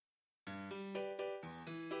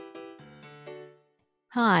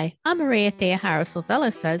Hi, I'm Maria Thea Harris or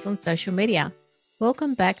Velosos on social media.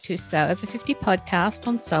 Welcome back to Sew Over 50 podcast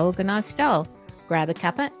on Sew Organised Style. Grab a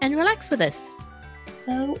cuppa and relax with us.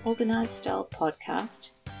 Sew Organised Style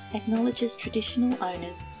podcast acknowledges traditional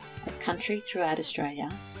owners of country throughout Australia.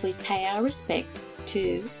 We pay our respects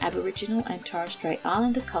to Aboriginal and Torres Strait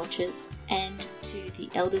Islander cultures and to the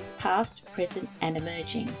elders past, present and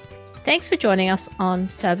emerging. Thanks for joining us on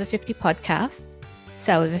Sew Over 50 podcast.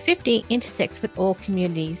 Sew Over 50 intersects with all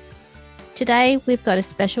communities. Today we've got a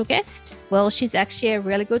special guest. Well, she's actually a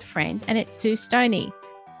really good friend, and it's Sue Stoney.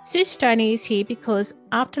 Sue Stoney is here because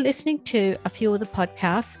after listening to a few of the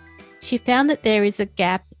podcasts, she found that there is a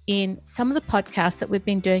gap in some of the podcasts that we've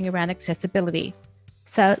been doing around accessibility.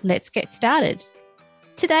 So let's get started.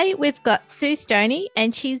 Today we've got Sue Stoney,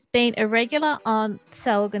 and she's been a regular on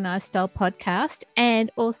Sew Organised Style podcast and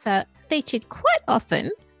also featured quite often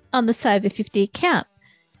on the Sew Over 50 account.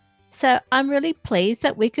 So I'm really pleased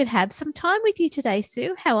that we could have some time with you today,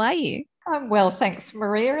 Sue. How are you? I'm well, thanks,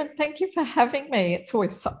 Maria, and thank you for having me. It's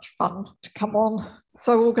always such fun to come on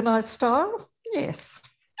Sew Organised Style. Yes.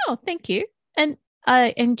 Oh, thank you. And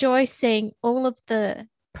I enjoy seeing all of the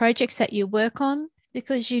projects that you work on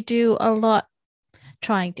because you do a lot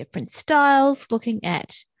trying different styles, looking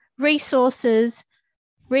at resources,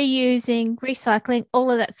 reusing, recycling, all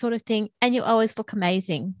of that sort of thing. And you always look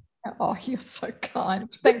amazing. Oh, you're so kind.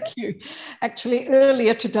 Thank you. Actually,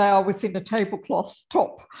 earlier today I was in a tablecloth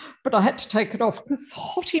top, but I had to take it off because it's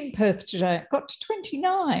hot in Perth today. It got to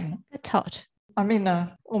 29. That's hot. I'm in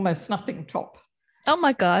a almost nothing top. Oh,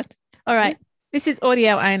 my God. All right. This is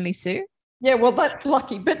audio only, Sue. Yeah, well, that's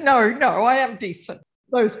lucky. But no, I am decent.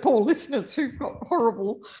 Those poor listeners who've got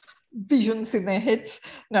horrible visions in their heads.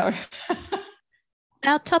 No.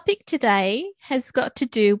 Our topic today has got to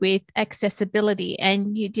do with accessibility,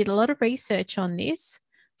 and you did a lot of research on this.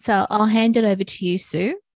 So I'll hand it over to you,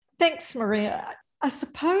 Sue. Thanks, Maria. I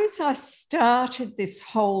suppose I started this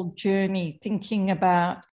whole journey thinking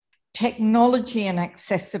about technology and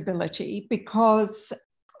accessibility because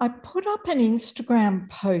I put up an Instagram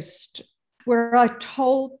post where I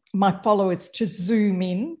told my followers to zoom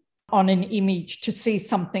in on an image to see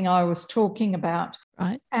something I was talking about.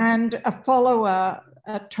 Right. And a follower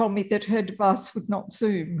told me that her device would not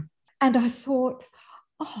zoom. And I thought,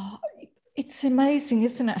 it's amazing,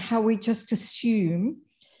 isn't it, how we just assume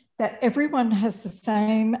that everyone has the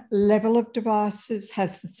same level of devices,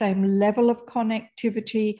 has the same level of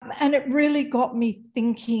connectivity. And it really got me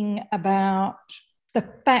thinking about the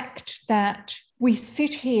fact that we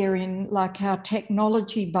sit here in like our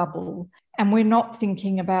technology bubble and we're not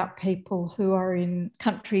thinking about people who are in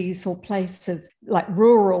countries or places like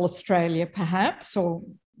rural Australia, perhaps, or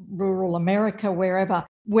rural America, wherever,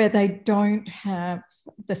 where they don't have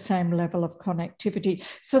the same level of connectivity.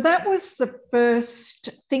 So that was the first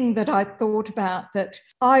thing that I thought about, that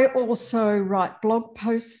I also write blog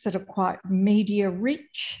posts that are quite media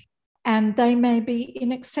rich and they may be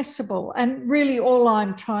inaccessible. And really all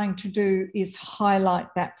I'm trying to do is highlight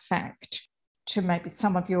that fact to maybe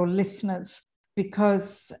some of your listeners,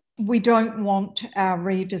 because we don't want our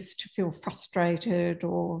readers to feel frustrated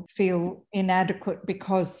or feel inadequate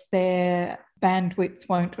because their bandwidth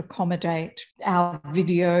won't accommodate our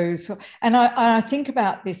videos. And I think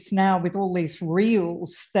about this now with all these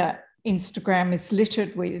reels that Instagram is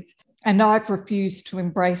littered with, and I've refused to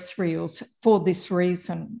embrace reels for this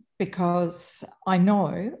reason, because I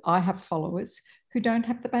know I have followers who don't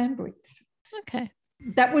have the bandwidth. Okay.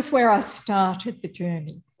 That was where I started the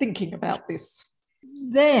journey, thinking about this.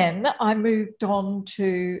 Then I moved on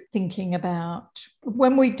to thinking about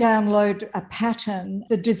when we download a pattern,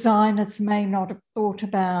 the designers may not have thought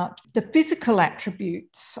about the physical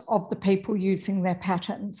attributes of the people using their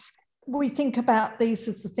patterns. We think about these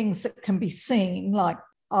as the things that can be seen, like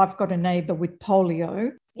I've got a neighbour with polio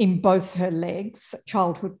in both her legs,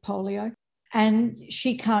 childhood polio, and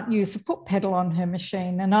she can't use a foot pedal on her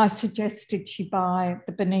machine. And I suggested she buy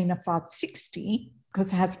the Bernina 560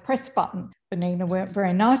 because it has a press button. Bernina weren't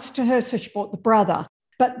very nice to her, so she bought the Brother.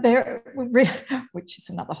 But there, which is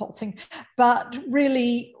another whole thing. But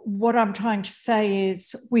really what I'm trying to say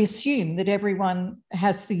is we assume that everyone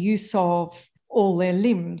has the use of all their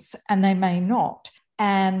limbs, and they may not.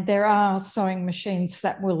 And there are sewing machines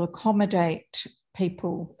that will accommodate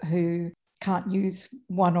people who can't use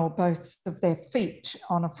one or both of their feet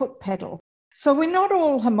on a foot pedal. So we're not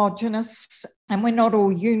all homogenous and we're not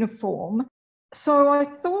all uniform. So I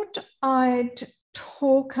thought I'd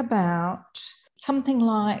talk about something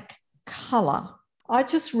like colour. I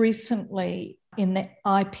just recently, in the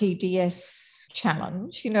IPDS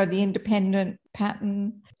challenge, the Independent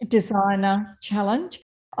Pattern Designer Challenge,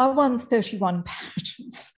 I won 31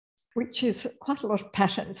 patterns, which is quite a lot of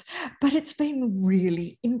patterns, but it's been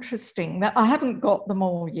really interesting. That I haven't got them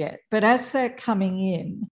all yet, but as they're coming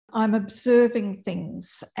in, I'm observing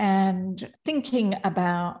things and thinking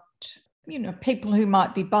about, people who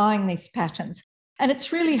might be buying these patterns. And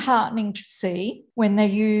it's really heartening to see when they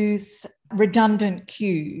use redundant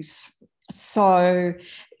cues. So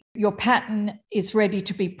your pattern is ready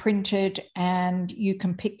to be printed and you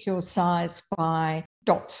can pick your size by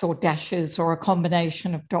dots or dashes or a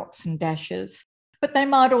combination of dots and dashes. But they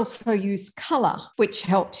might also use colour, which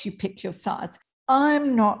helps you pick your size.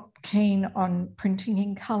 I'm not keen on printing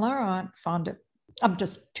in colour. I'm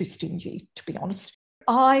just too stingy, to be honest.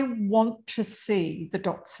 I want to see the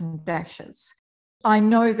dots and dashes. I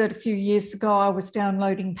know that a few years ago I was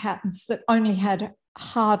downloading patterns that only had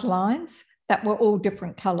hard lines that were all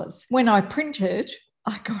different colours. When I printed,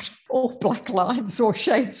 I got all black lines or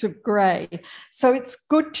shades of grey. So it's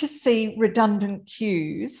good to see redundant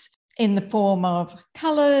cues in the form of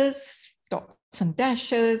colours, dots and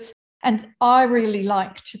dashes. And I really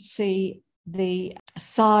like to see the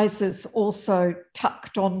sizes also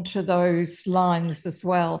tucked onto those lines as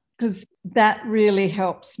well, because that really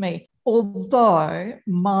helps me. Although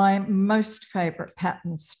my most favourite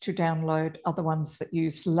patterns to download are the ones that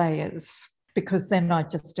use layers, because then I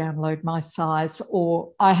just download my size,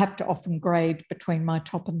 or I have to often grade between my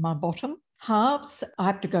top and my bottom halves. I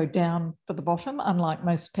have to go down for the bottom, unlike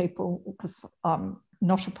most people, because I'm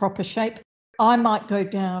not a proper shape. I might go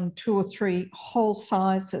down 2 or 3 whole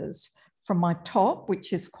sizes from my top,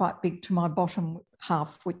 which is quite big, to my bottom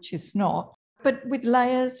half, which is not. But with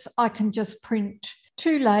layers, I can just print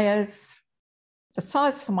 2 layers, the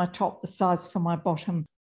size for my top, the size for my bottom.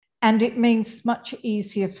 And it means much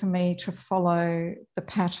easier for me to follow the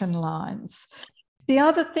pattern lines. The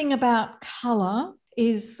other thing about colour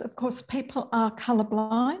is, of course, people are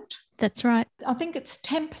colourblind. That's right. I think it's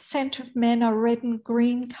 10% of men are red and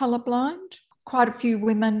green colourblind. Quite a few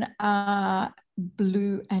women are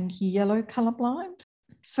blue and yellow colourblind.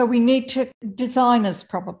 So designers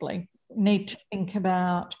probably need to think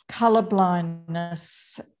about colour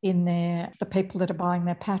blindness in the people that are buying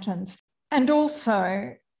their patterns. And also,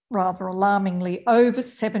 rather alarmingly, over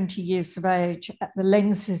 70 years of age, the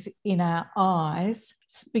lenses in our eyes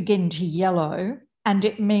begin to yellow, and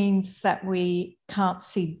it means that we can't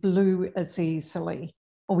see blue as easily,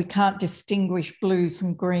 or we can't distinguish blues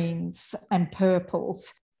and greens and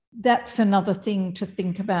purples. That's another thing to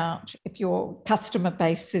think about if your customer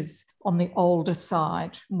base is on the older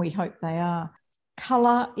side, and we hope they are.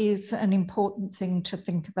 Colour is an important thing to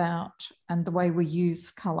think about, and the way we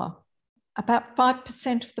use colour. About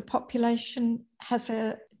 5% of the population has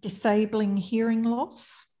a disabling hearing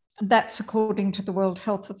loss. That's according to the World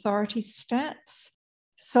Health Authority stats.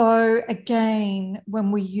 So again,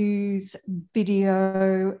 when we use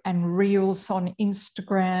video and reels on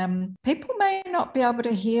Instagram, people may not be able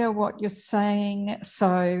to hear what you're saying.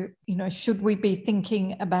 So, should we be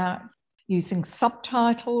thinking about using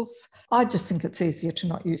subtitles? I just think it's easier to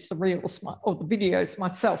not use the reels or the videos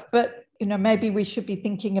myself, but, maybe we should be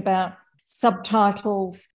thinking about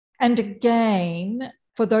subtitles. And again,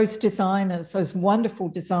 for those designers, those wonderful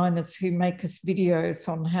designers who make us videos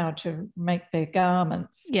on how to make their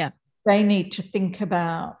garments, they need to think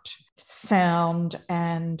about sound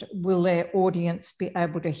and will their audience be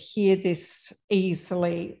able to hear this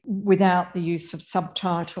easily without the use of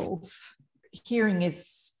subtitles. Hearing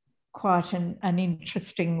is quite an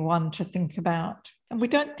interesting one to think about. And we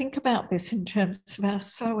don't think about this in terms of our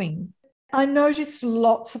sewing. I notice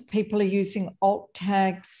lots of people are using alt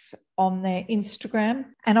tags on their Instagram,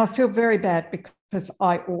 and I feel very bad because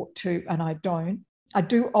I ought to and I don't. I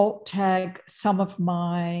do alt tag some of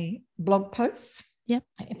my blog posts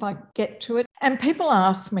if I get to it. And people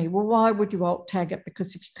ask me, well, why would you alt tag it?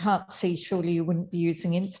 Because if you can't see, surely you wouldn't be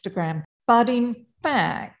using Instagram. But in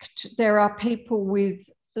fact, there are people with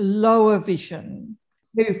lower vision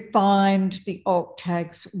who find the alt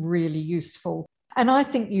tags really useful. And I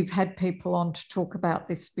think you've had people on to talk about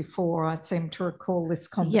this before. I seem to recall this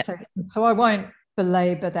conversation. So I won't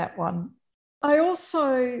belabor that one. I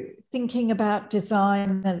also, thinking about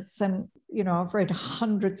designers, and, I've read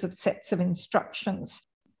hundreds of sets of instructions.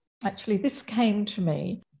 Actually, this came to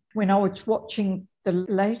me when I was watching the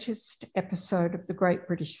latest episode of The Great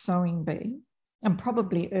British Sewing Bee, and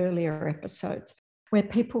probably earlier episodes, where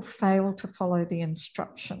people fail to follow the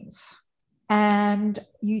instructions. And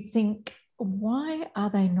you think, why are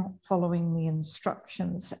they not following the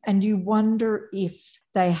instructions? And you wonder if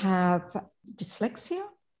they have dyslexia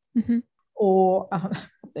or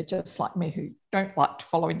they're just like me who don't like to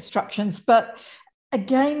follow instructions. But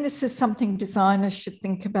Again, this is something designers should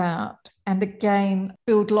think about, and again,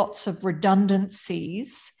 build lots of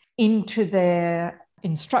redundancies into their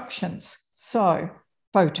instructions. So,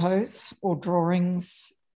 photos or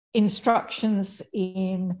drawings, instructions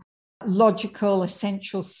in logical,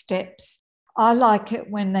 essential steps. I like it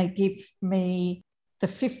when they give me the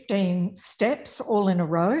 15 steps all in a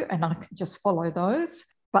row and I can just follow those.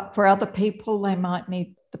 But for other people, they might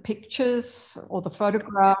need the pictures or the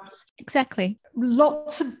photographs. Exactly.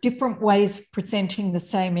 Lots of different ways of presenting the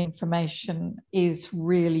same information is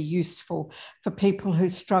really useful for people who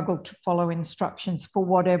struggle to follow instructions for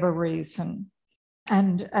whatever reason.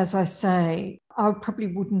 And as I say, I probably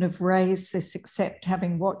wouldn't have raised this except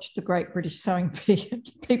having watched the Great British Sewing Bee, and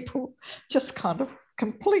people just kind of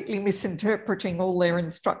completely misinterpreting all their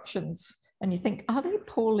instructions. And you think, are they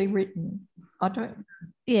poorly written? I don't know.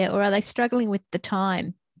 Yeah, or are they struggling with the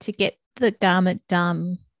time to get the garment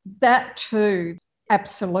done? That too,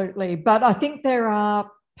 absolutely. But I think there are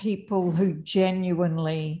people who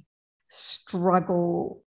genuinely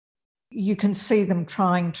struggle. You can see them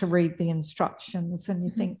trying to read the instructions and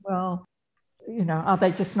you think, well, are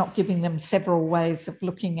they just not giving them several ways of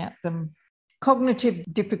looking at them? Cognitive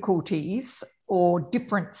difficulties or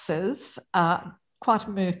differences are quite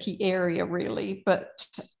a murky area, really, but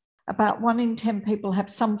about 1 in 10 people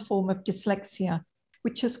have some form of dyslexia,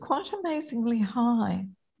 which is quite amazingly high.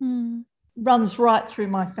 Runs right through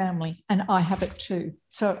my family, and I have it too.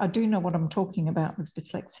 So I do know what I'm talking about with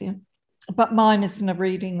dyslexia. But mine isn't a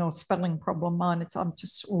reading or spelling problem. I'm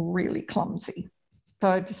just really clumsy.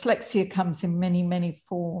 So dyslexia comes in many, many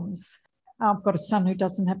forms. I've got a son who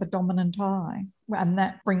doesn't have a dominant eye, and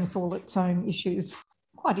that brings all its own issues.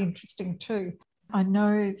 Quite interesting too. I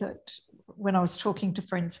know that when I was talking to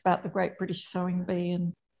friends about the Great British Sewing Bee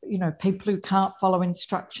and, people who can't follow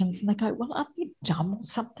instructions, and they go, well, are they dumb or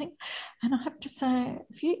something? And I have to say,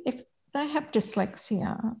 if they have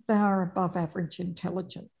dyslexia, they are above average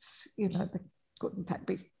intelligence. They could in fact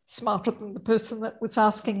be smarter than the person that was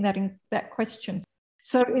asking that question.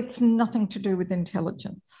 So it's nothing to do with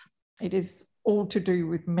intelligence. It is all to do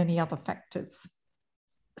with many other factors.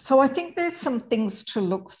 So I think there's some things to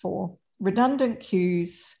look for. Redundant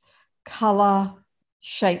cues, colour,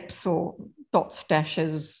 shapes or dots,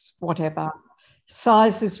 dashes, whatever.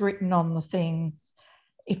 Sizes written on the things.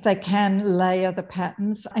 If they can, layer the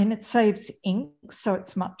patterns, and it saves ink, so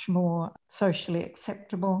it's much more socially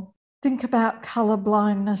acceptable. Think about colour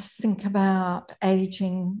blindness, think about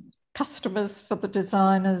ageing, customers for the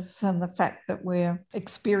designers and the fact that we're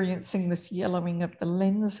experiencing this yellowing of the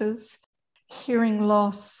lenses, hearing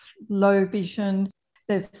loss, low vision.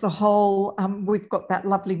 There's the whole, we've got that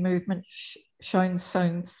lovely movement shown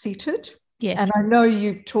sewn seated. Yes. And I know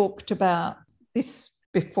you've talked about this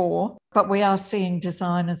before, but we are seeing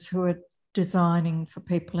designers who are designing for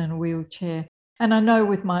people in a wheelchair. And I know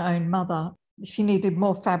with my own mother, she needed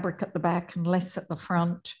more fabric at the back and less at the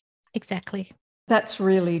front. Exactly. That's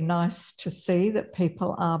really nice to see that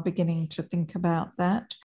people are beginning to think about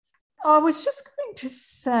that. I was just going to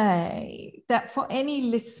say that for any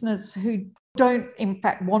listeners who don't in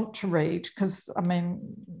fact want to read, because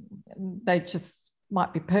they just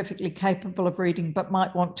might be perfectly capable of reading but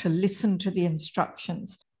might want to listen to the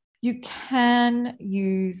instructions, you can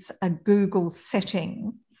use a Google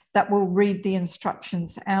setting that will read the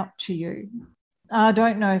instructions out to you. I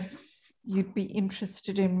don't know if you'd be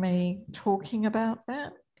interested in me talking about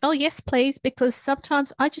that. Oh, yes, please, because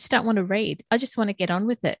sometimes I just don't want to read. I just want to get on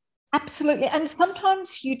with it. Absolutely. And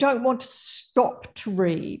sometimes you don't want to stop to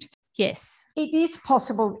read. Yes. It is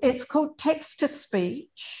possible. It's called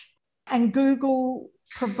text-to-speech, and Google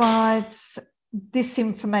provides this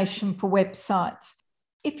information for websites.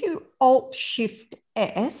 If you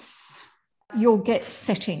Alt-Shift-S, you'll get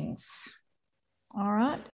settings. All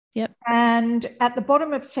right? Yep. And at the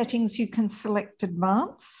bottom of settings, you can select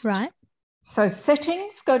advanced. Right. So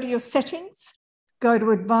settings, go to your settings, go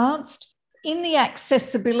to advanced. In the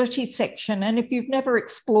accessibility section, and if you've never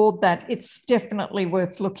explored that, it's definitely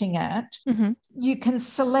worth looking at. Mm-hmm. You can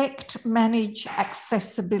select manage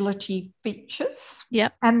accessibility features.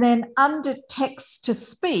 Yep. And then under text to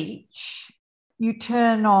speech, you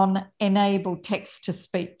turn on enable text to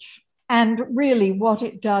speech. And really what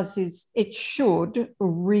it does is it should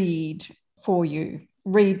read for you,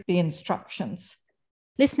 read the instructions.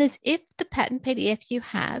 Listeners, if the pattern PDF you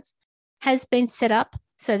have has been set up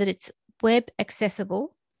so that it's web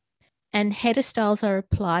accessible and header styles are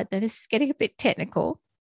applied, now this is getting a bit technical,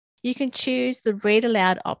 you can choose the read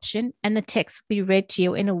aloud option and the text will be read to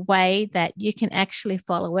you in a way that you can actually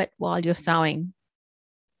follow it while you're sewing.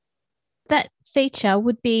 that feature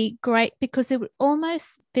would be great because it would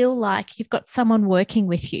almost feel like you've got someone working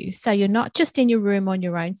with you. So you're not just in your room on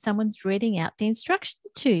your own, someone's reading out the instructions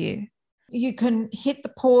to you. You can hit the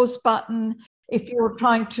pause button if you're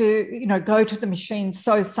trying to, go to the machine,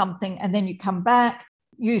 sew something, and then you come back.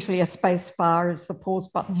 Usually a space bar is the pause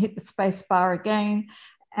button. Hit the space bar again,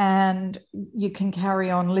 and you can carry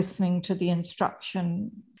on listening to the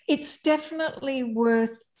instruction. It's definitely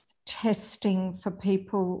worth testing for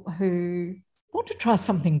people who want to try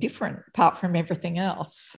something different apart from everything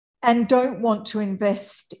else and don't want to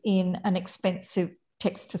invest in an expensive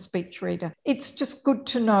text-to-speech reader. It's just good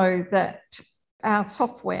to know that our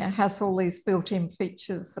software has all these built-in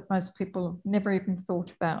features that most people have never even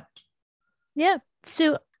thought about. Yeah.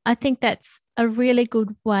 So I think that's a really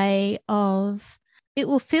good way of, it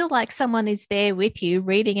will feel like someone is there with you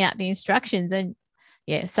reading out the instructions. And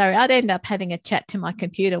yeah, sorry, I'd end up having a chat to my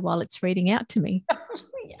computer while it's reading out to me.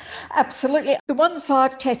 Absolutely. The ones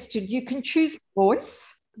I've tested, you can choose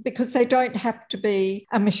voice because they don't have to be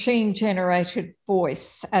a machine-generated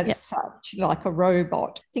voice as such, like a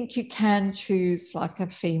robot. I think you can choose like a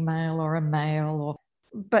female or a male,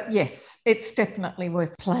 but yes, it's definitely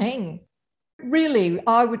worth playing. Really,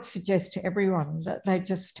 I would suggest to everyone that they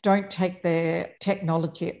just don't take their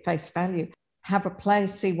technology at face value. Have a play,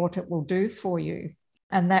 see what it will do for you.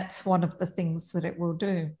 And that's one of the things that it will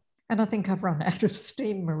do. And I think I've run out of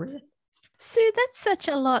steam, Maria. Sue, that's such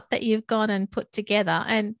a lot that you've gone and put together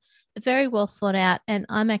and very well thought out. And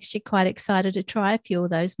I'm actually quite excited to try a few of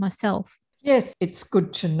those myself. Yes, it's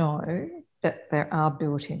good to know that there are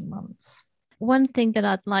built-in ones. One thing that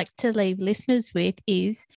I'd like to leave listeners with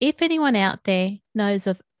is if anyone out there knows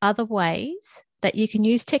of other ways that you can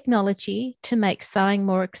use technology to make sewing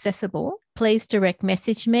more accessible, please direct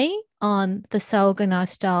message me on the Sew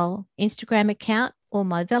Organised Style Instagram account or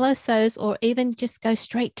my Velo Sews, or even just go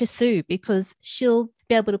straight to Sue because she'll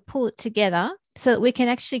be able to pull it together so that we can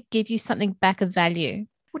actually give you something back of value.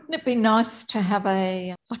 Wouldn't it be nice to have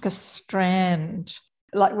a strand,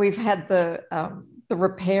 like we've had the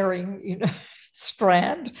repairing,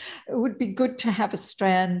 strand? It would be good to have a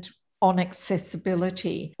strand on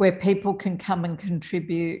accessibility where people can come and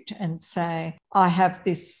contribute and say, I have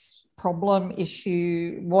this problem,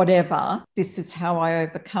 issue, whatever, this is how I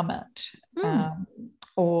overcome it.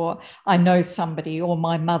 Or I know somebody, or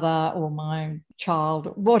my mother or my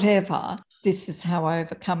child, whatever, this is how I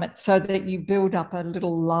overcome it, so that you build up a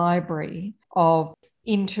little library of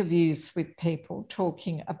interviews with people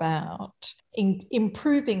talking about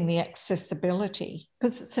improving the accessibility,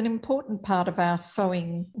 because it's an important part of our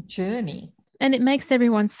sewing journey. And it makes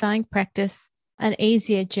everyone's sewing practice an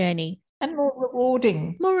easier journey. And more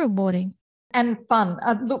rewarding. More rewarding. And fun.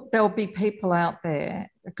 Look, there'll be people out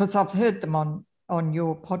there, because I've heard them on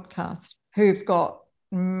your podcast, who've got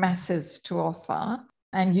masses to offer,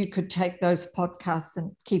 and you could take those podcasts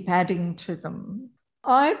and keep adding to them.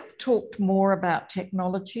 I've talked more about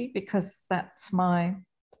technology because that's my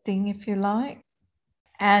thing, if you like.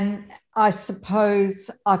 And I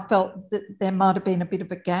suppose I felt that there might have been a bit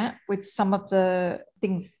of a gap with some of the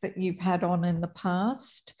things that you've had on in the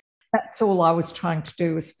past. That's all I was trying to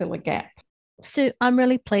do, was fill a gap. So I'm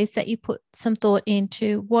really pleased that you put some thought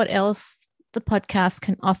into what else the podcast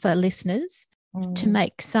can offer listeners to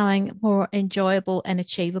make sewing more enjoyable and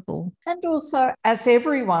achievable. And also, as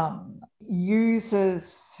everyone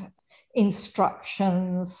uses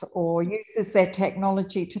instructions or uses their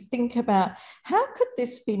technology, to think about, how could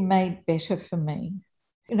this be made better for me?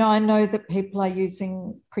 I know that people are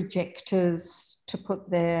using projectors to put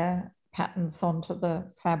their patterns onto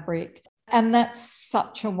the fabric, and that's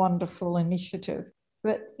such a wonderful initiative.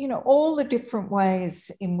 But, all the different ways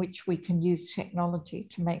in which we can use technology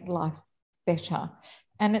to make life better.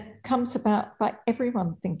 And it comes about by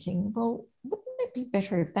everyone thinking, well, wouldn't it be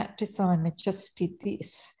better if that designer just did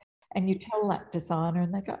this? And you tell that designer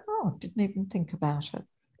and they go, oh, didn't even think about it.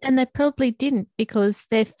 And they probably didn't, because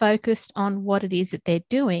they're focused on what it is that they're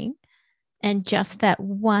doing. And just that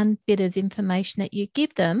one bit of information that you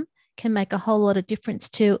give them can make a whole lot of difference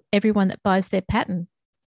to everyone that buys their pattern.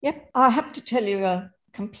 Yep. I have to tell you a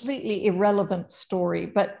completely irrelevant story,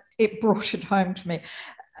 but it brought it home to me.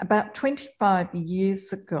 About 25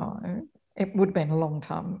 years ago, it would have been a long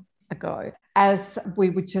time ago, as we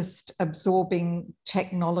were just absorbing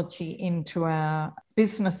technology into our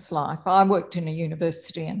business life. I worked in a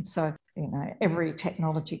university, and so, every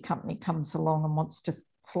technology company comes along and wants to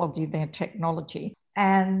flog you their technology.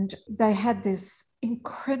 And they had this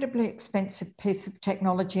incredibly expensive piece of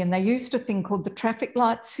technology, and they used a thing called the traffic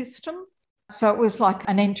light system. So it was like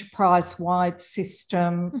an enterprise-wide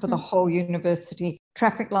system for the whole university,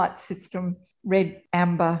 traffic light system. red,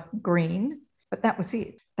 amber, green, but that was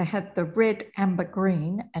it. They had the red, amber,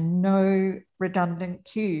 green and no redundant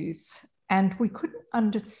cues. And we couldn't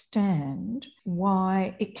understand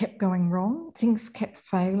why it kept going wrong. Things kept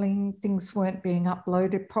failing. Things weren't being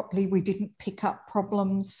uploaded properly. We didn't pick up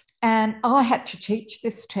problems. And I had to teach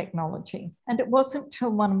this technology. And it wasn't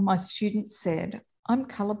until one of my students said, I'm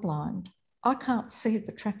colourblind. I can't see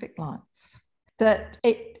the traffic lights, that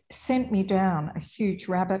it sent me down a huge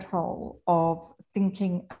rabbit hole of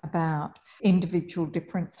thinking about individual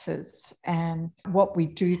differences and what we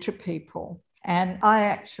do to people. And I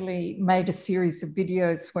actually made a series of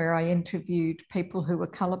videos where I interviewed people who were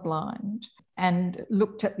colourblind and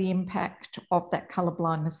looked at the impact of that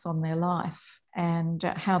colourblindness on their life and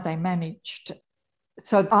how they managed.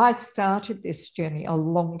 So I started this journey a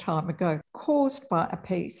long time ago, caused by a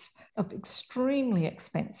piece of extremely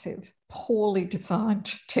expensive, poorly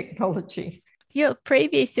designed technology. Your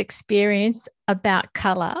previous experience about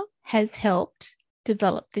colour has helped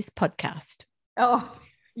develop this podcast. Oh,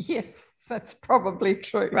 yes. That's probably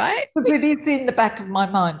true. Right? Because it is in the back of my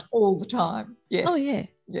mind all the time. Yes. Oh, yeah.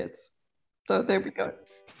 Yes. So there we go.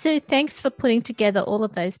 Sue, thanks for putting together all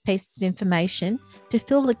of those pieces of information to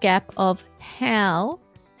fill the gap of how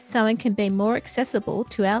sewing can be more accessible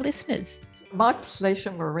to our listeners. My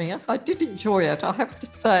pleasure, Maria. I did enjoy it, I have to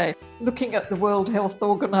say. Looking at the World Health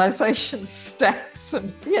Organization stats,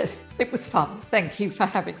 and yes, it was fun. Thank you for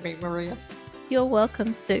having me, Maria. You're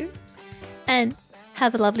welcome, Sue. And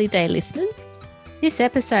have a lovely day, listeners. This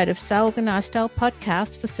episode of Sew Organised Style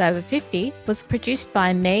podcast for Sew Over 50 was produced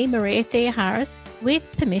by me, Maria Theoharis, with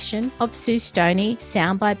permission of Sue Stoney,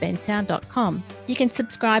 soundbybensound.com. You can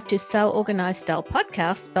subscribe to Sew Organised Style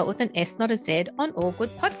podcast, spelled with an S, not a Z, on all good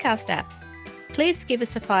podcast apps. Please give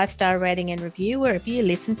us a 5-star rating and review wherever you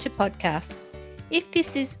listen to podcasts. If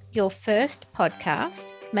this is your first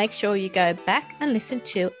podcast, make sure you go back and listen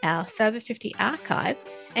to our Sew Over 50 archive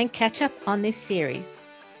and catch up on this series.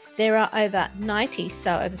 There are over 90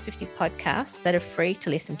 Sew Over 50 podcasts that are free to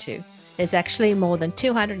listen to. There's actually more than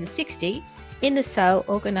 260 in the Sew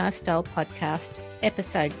Organised Style podcast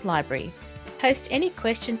episode library. Post any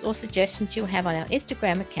questions or suggestions you have on our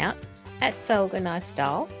Instagram account at Sew Organised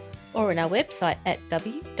Style or on our website at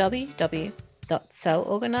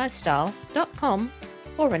www.seworganisedstyle.com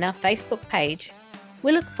or on our Facebook page.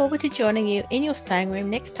 We look forward to joining you in your sewing room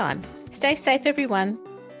next time. Stay safe, everyone.